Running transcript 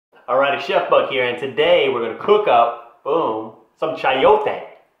Alrighty, Chef Buck here, and today we're going to cook up, boom, some chayote.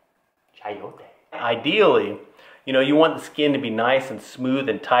 Chayote. Ideally, you know, you want the skin to be nice and smooth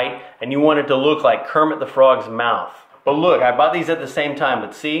and tight, and you want it to look like Kermit the Frog's mouth. But look, I bought these at the same time,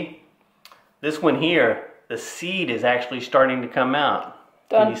 but see, this one here, the seed is actually starting to come out.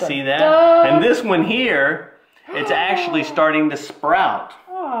 Can you see that? And this one here, it's actually starting to sprout.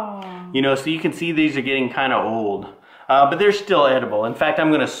 You know, so you can see these are getting kind of old. But they're still edible. In fact, I'm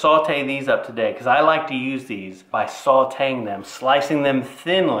going to saute these up today because I like to use these by sauteing them, slicing them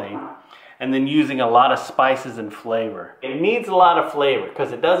thinly, and then using a lot of spices and flavor. It needs a lot of flavor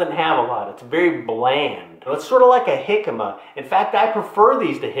because it doesn't have a lot. It's very bland. It's sort of like a jicama. In fact, I prefer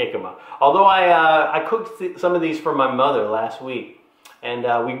these to jicama. Although I cooked some of these for my mother last week, and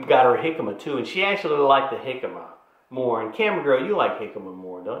we got her jicama too, and she actually liked the jicama more. And Camera Girl, you like jicama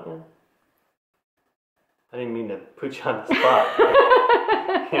more, don't you? I didn't mean to put you on the spot.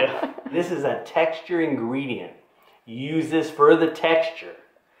 Yeah. This is a texture ingredient. Use this for the texture.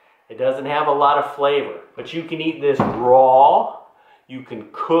 It doesn't have a lot of flavor, but you can eat this raw. You can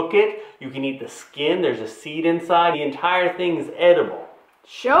cook it. You can eat the skin. There's a seed inside. The entire thing is edible.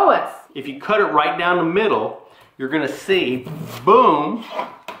 Show us. If you cut it right down the middle, you're going to see, boom,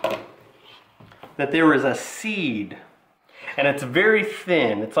 that there is a seed. And it's very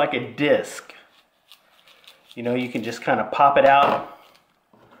thin. It's like a disc. You know, you can just kind of pop it out,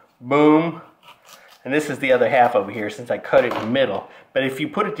 boom, and this is the other half over here since I cut it in the middle. But if you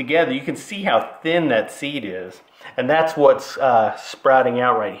put it together, you can see how thin that seed is, and that's what's sprouting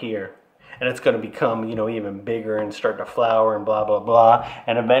out right here. And it's going to become, you know, even bigger and start to flower and blah, blah, blah,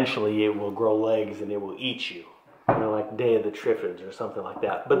 and eventually it will grow legs and it will eat you. You know, like Day of the Triffids or something like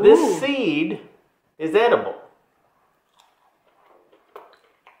that. But this seed is edible.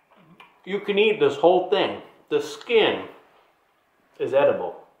 You can eat this whole thing. The skin is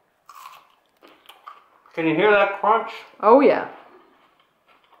edible. Can you hear that crunch? Oh yeah.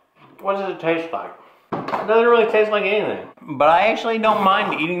 What does it taste like? It doesn't really taste like anything. But I actually don't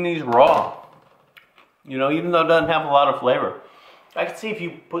mind eating these raw. You know, even though it doesn't have a lot of flavor. I could see if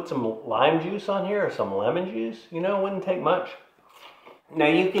you put some lime juice on here or some lemon juice, you know, it wouldn't take much. Now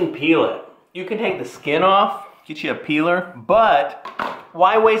you can peel it. You can take the skin off, get you a peeler, but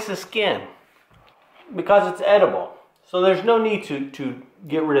why waste the skin? Because it's edible. So there's no need to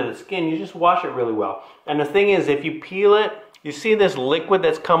get rid of the skin. You just wash it really well. And the thing is, if you peel it, you see this liquid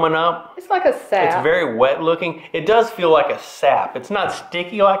that's coming up? It's like a sap. It's very wet looking. It does feel like a sap. It's not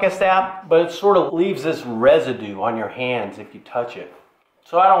sticky like a sap, but it sort of leaves this residue on your hands if you touch it.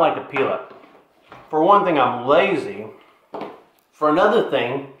 So I don't like to peel it. For one thing, I'm lazy. For another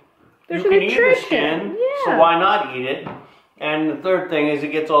thing, you can eat the skin, so why not eat it? And the third thing is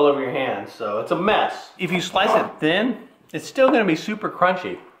it gets all over your hands, so it's a mess. If you slice it thin, it's still going to be super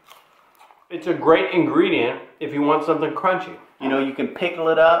crunchy. It's a great ingredient if you want something crunchy. You know, you can pickle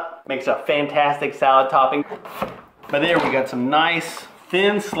it up, makes a fantastic salad topping. But there we got some nice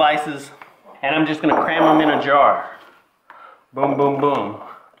thin slices, and I'm just going to cram them in a jar. Boom, boom, boom.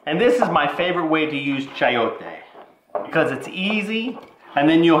 And this is my favorite way to use chayote because it's easy. And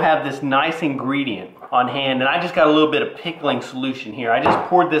then you'll have this nice ingredient on hand. And I just got a little bit of pickling solution here. I just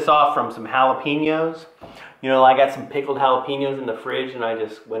poured this off from some jalapenos. You know, I got some pickled jalapenos in the fridge, and I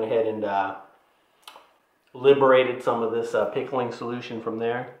just went ahead and liberated some of this pickling solution from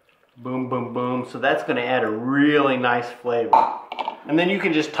there. Boom, boom, boom. So that's going to add a really nice flavor. And then you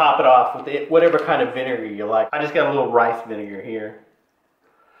can just top it off with whatever kind of vinegar you like. I just got a little rice vinegar here.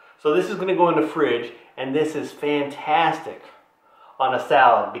 So this is going to go in the fridge, and this is fantastic on a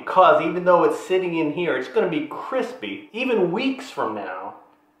salad, because even though it's sitting in here, it's going to be crispy. Even weeks from now,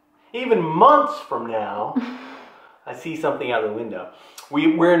 even months from now, I see something out the window.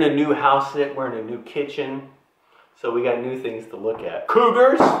 We're in a new house, we're in a new kitchen, so we got new things to look at.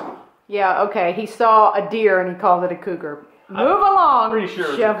 Cougars? Yeah, okay, he saw a deer and he called it a cougar. Move along, pretty sure it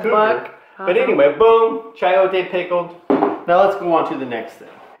was Chef a cougar. Buck. But anyway, boom, chayote pickled. Now let's go on to the next thing.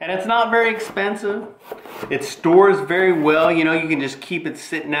 And it's not very expensive. It stores very well. You know, you can just keep it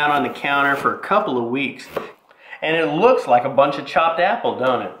sitting out on the counter for a couple of weeks. And it looks like a bunch of chopped apple,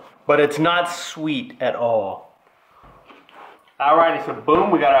 don't it? But it's not sweet at all. Alrighty, so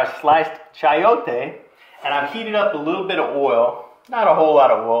boom, we got our sliced chayote. And I've heated up a little bit of oil, not a whole lot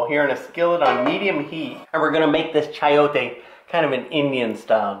of oil, here in a skillet on medium heat. And we're gonna make this chayote kind of an Indian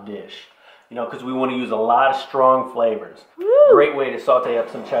style dish. You know, because we want to use a lot of strong flavors. Woo! Great way to saute up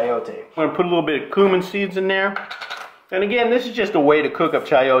some chayote. I'm going to put a little bit of cumin seeds in there. And again, this is just a way to cook up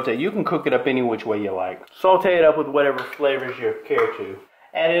chayote. You can cook it up any which way you like. Saute it up with whatever flavors you care to.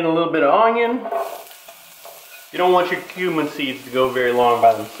 Add in a little bit of onion. You don't want your cumin seeds to go very long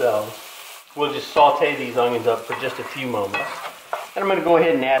by themselves. We'll just saute these onions up for just a few moments. And I'm going to go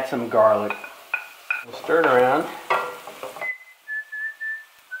ahead and add some garlic. We'll stir it around.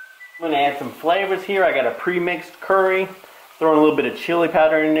 I'm going to add some flavors here. I got a pre-mixed curry. Throwing a little bit of chili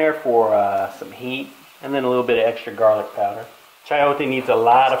powder in there for some heat. And then a little bit of extra garlic powder. Chayote needs a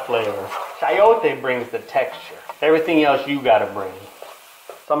lot of flavor. Chayote brings the texture. Everything else you got to bring.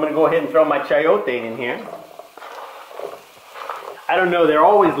 So I'm going to go ahead and throw my chayote in here. I don't know, they're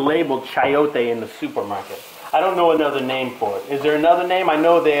always labeled chayote in the supermarket. I don't know another name for it. Is there another name? I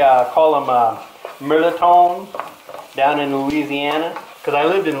know they call them mirliton down in Louisiana. Because I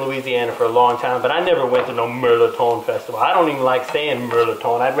lived in Louisiana for a long time, but I never went to no mirliton festival. I don't even like saying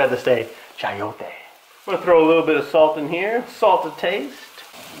mirliton. I'd rather say chayote. I'm going to throw a little bit of salt in here. Salt to taste.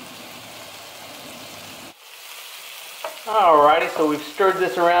 Alrighty, so we've stirred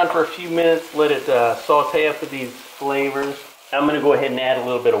this around for a few minutes. Let it saute up with these flavors. I'm going to go ahead and add a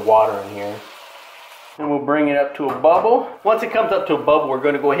little bit of water in here. And we'll bring it up to a bubble. Once it comes up to a bubble, we're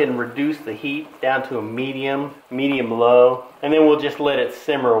going to go ahead and reduce the heat down to a medium low. And then we'll just let it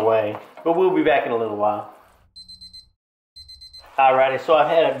simmer away. But we'll be back in a little while. Alrighty, so I've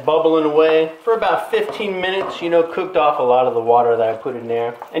had it bubbling away for about 15 minutes, you know, cooked off a lot of the water that I put in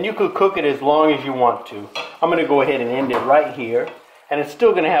there. And you could cook it as long as you want to. I'm going to go ahead and end it right here. And it's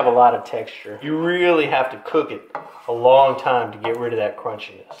still going to have a lot of texture. You really have to cook it a long time to get rid of that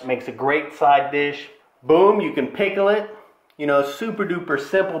crunchiness. It makes a great side dish. Boom, you can pickle it. You know, super duper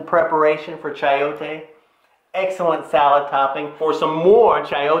simple preparation for chayote. Excellent salad topping. For some more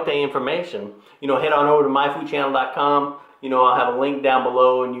chayote information, you know, head on over to myfoodchannel.com. You know, I'll have a link down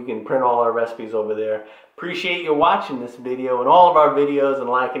below and you can print all our recipes over there. Appreciate you watching this video and all of our videos and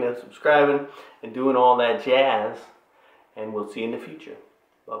liking and subscribing and doing all that jazz. And we'll see you in the future.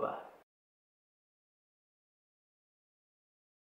 Bye-bye.